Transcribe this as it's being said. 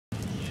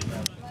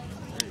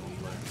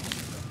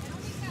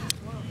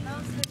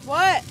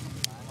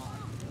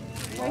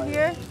Right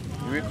here.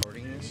 You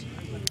recording this?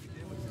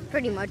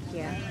 Pretty much,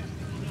 yeah.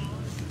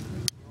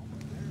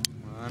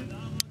 Come on.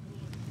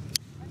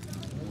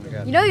 Oh my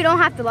God. You know you don't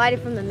have to light it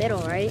from the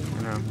middle, right?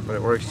 I know, but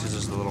it works because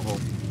there's a little hole.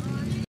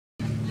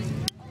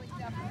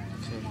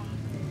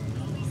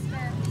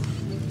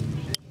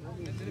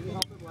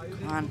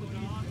 Come on.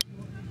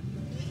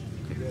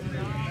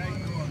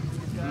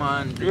 Come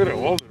on. You gotta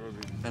hold it,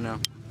 I know.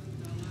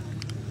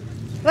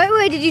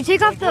 Wait, did you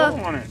take off the...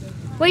 on it.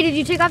 Wait, did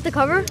you take off the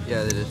cover?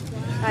 Yeah, they did.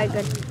 Alright,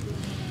 good.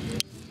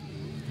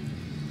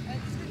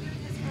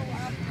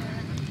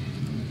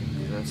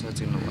 That's how it's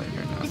gonna light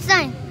right now. It's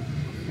done.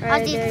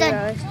 Alright, Ozzy,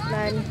 there it's you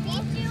done. go. It's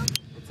done.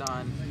 It's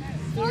on.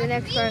 See the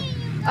next part.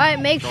 Alright,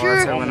 make Oh, sure...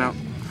 that's how it went out.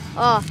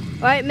 Oh,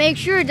 alright, make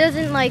sure it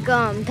doesn't like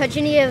touch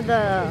any of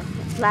the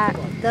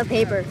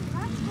paper.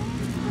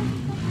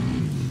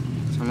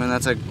 I mean,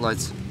 that's like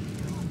lights.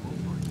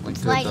 Like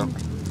It's good though. lighting.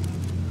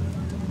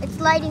 It's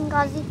lighting,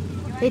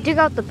 Ozzy. They took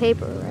out the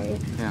paper, right?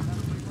 Yeah.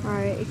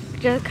 Alright, it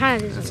just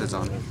kind of That's it's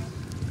on.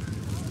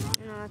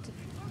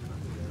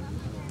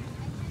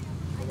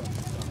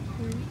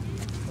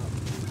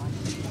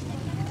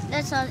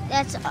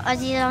 That's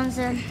Ozzy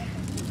answer.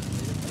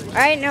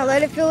 Alright, now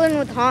let it fill in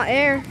with hot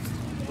air.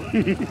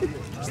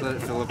 Just let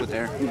it fill up with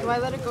air. Do I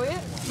let it go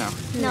yet? No.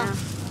 No.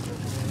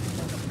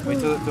 Wait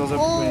till it fills up.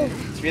 Oh, It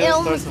it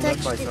almost to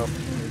lift by touched it. itself.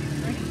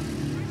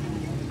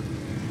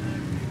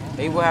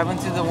 Hey, what happened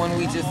to the one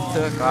we just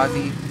took,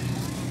 Ozzy?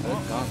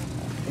 It's gone.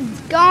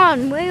 It's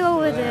gone, way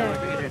over there.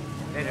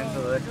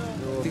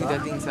 Look at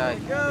that thing side.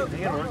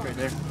 Right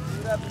there.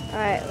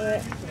 Alright,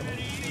 wait.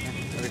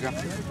 There we go.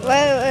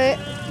 Wait.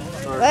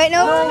 Wait,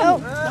 no.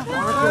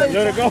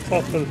 Let it go.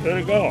 Let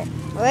it go.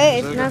 Wait,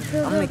 it's not I'm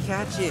filled gonna up.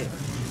 catch it.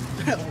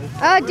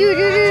 Oh, dude.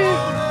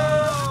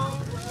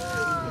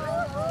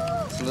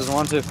 It doesn't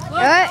want to.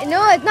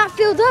 No, it's not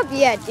filled up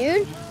yet,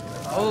 dude.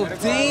 Oh,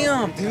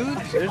 damn, dude.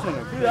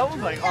 That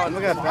was like, oh,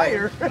 Look at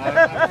fire.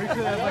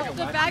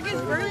 The bag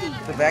is burning.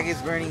 The bag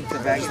is burning. The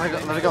bag is Let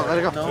it go. Let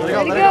it go. Let it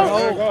go. let it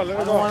go.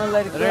 I don't want to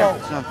let it go.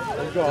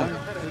 Let it go.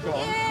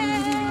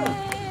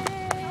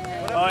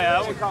 Oh, yeah,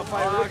 that one caught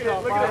fire. Look at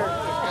it. Look at it.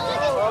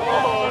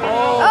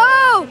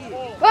 Oh!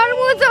 Bottom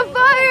one's on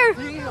fire!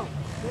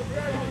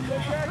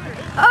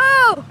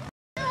 Oh!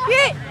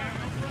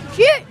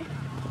 Shit!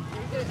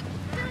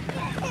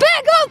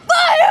 Bag on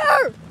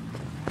fire!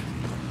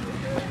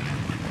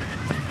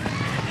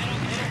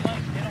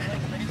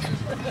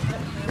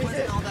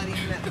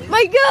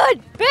 My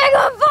God! Bag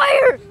on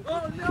fire!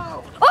 Oh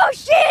no! Oh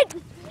shit!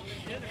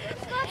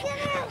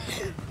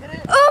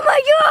 Oh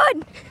my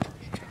God!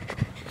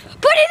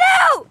 Put it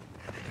out!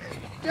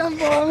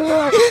 Jump on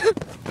it.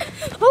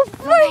 Oh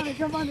freak!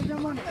 Jump on it.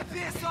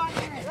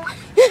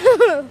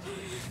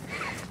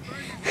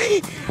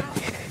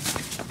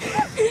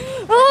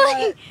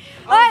 Oh,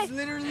 I was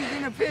literally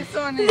gonna piss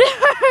on it.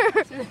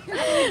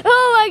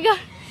 oh my God!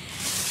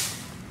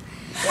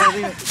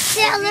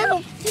 Yeah,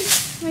 little.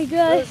 My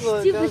God,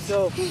 stupid. Alright,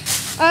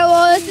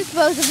 well, let's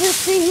dispose of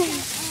this thing.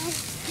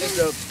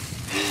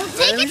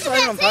 Take it to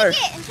them. on fire.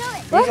 Take it and throw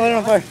it. Let's light it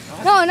on fire.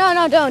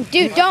 No, don't.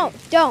 Dude, don't.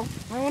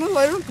 I want to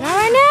light it on fire. Not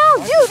right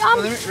now.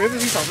 Dude, Rip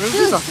these off. Rip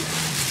these off.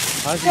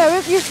 Yeah,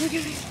 rip yours.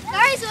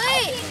 Guys,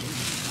 wait.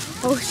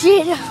 Oh,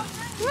 shit.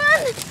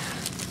 Run.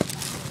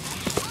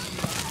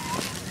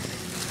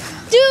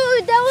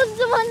 Dude, that was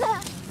the one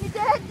that Your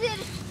dad did.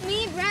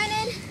 Me,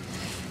 Brandon.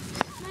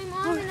 My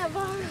mom and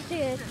Avon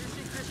did.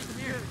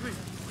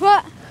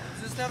 What?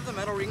 Does this have the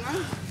metal ring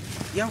on?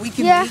 Yeah, we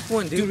can Yeah. make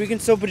one, dude. Dude, we can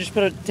still just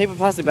put a tape a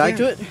plastic bag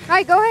to it.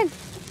 Alright, go ahead.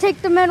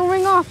 Take the metal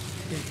ring off.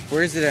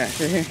 Where is it at?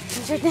 Right here.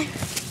 It's right there.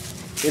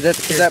 Yeah,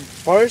 that's because that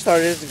fire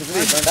starter is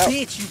completely burned out.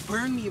 Bitch, you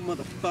burned me, you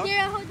motherfucker.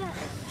 Here, hold that.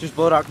 Just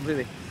blow it out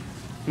completely.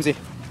 Let me see.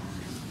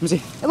 Let me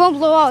see. It won't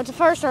blow out. It's a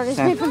fire starter. It's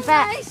made from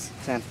fat.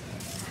 Sand.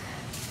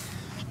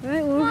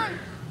 Alright, well,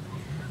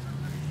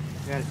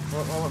 Got it.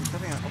 Oh, I'm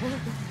stepping on it.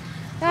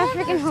 that's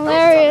freaking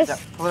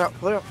hilarious. Pull it out.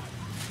 Pull it out.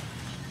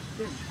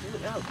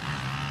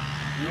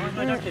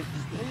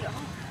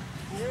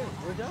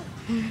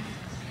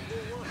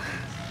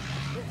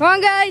 Come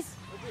on, guys.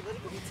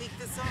 Take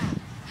this off.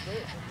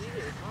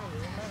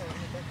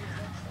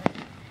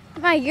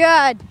 My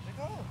God.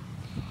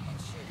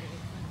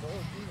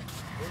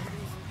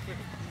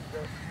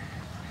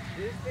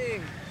 This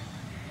thing,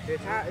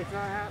 it's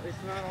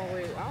not all the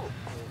way out.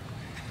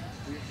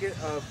 We get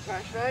a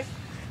trash bag.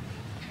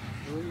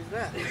 We'll use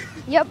that.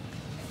 Yep.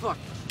 Fuck.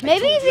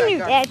 Maybe even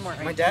your dad.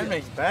 My dad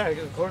makes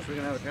bags. Of course, we're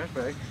gonna have a trash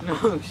bag.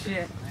 No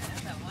shit.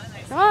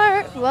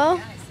 Alright,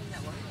 well.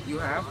 You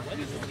have?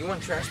 You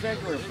want trash bag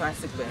or a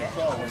plastic bag?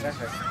 Trash bag.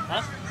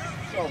 Huh?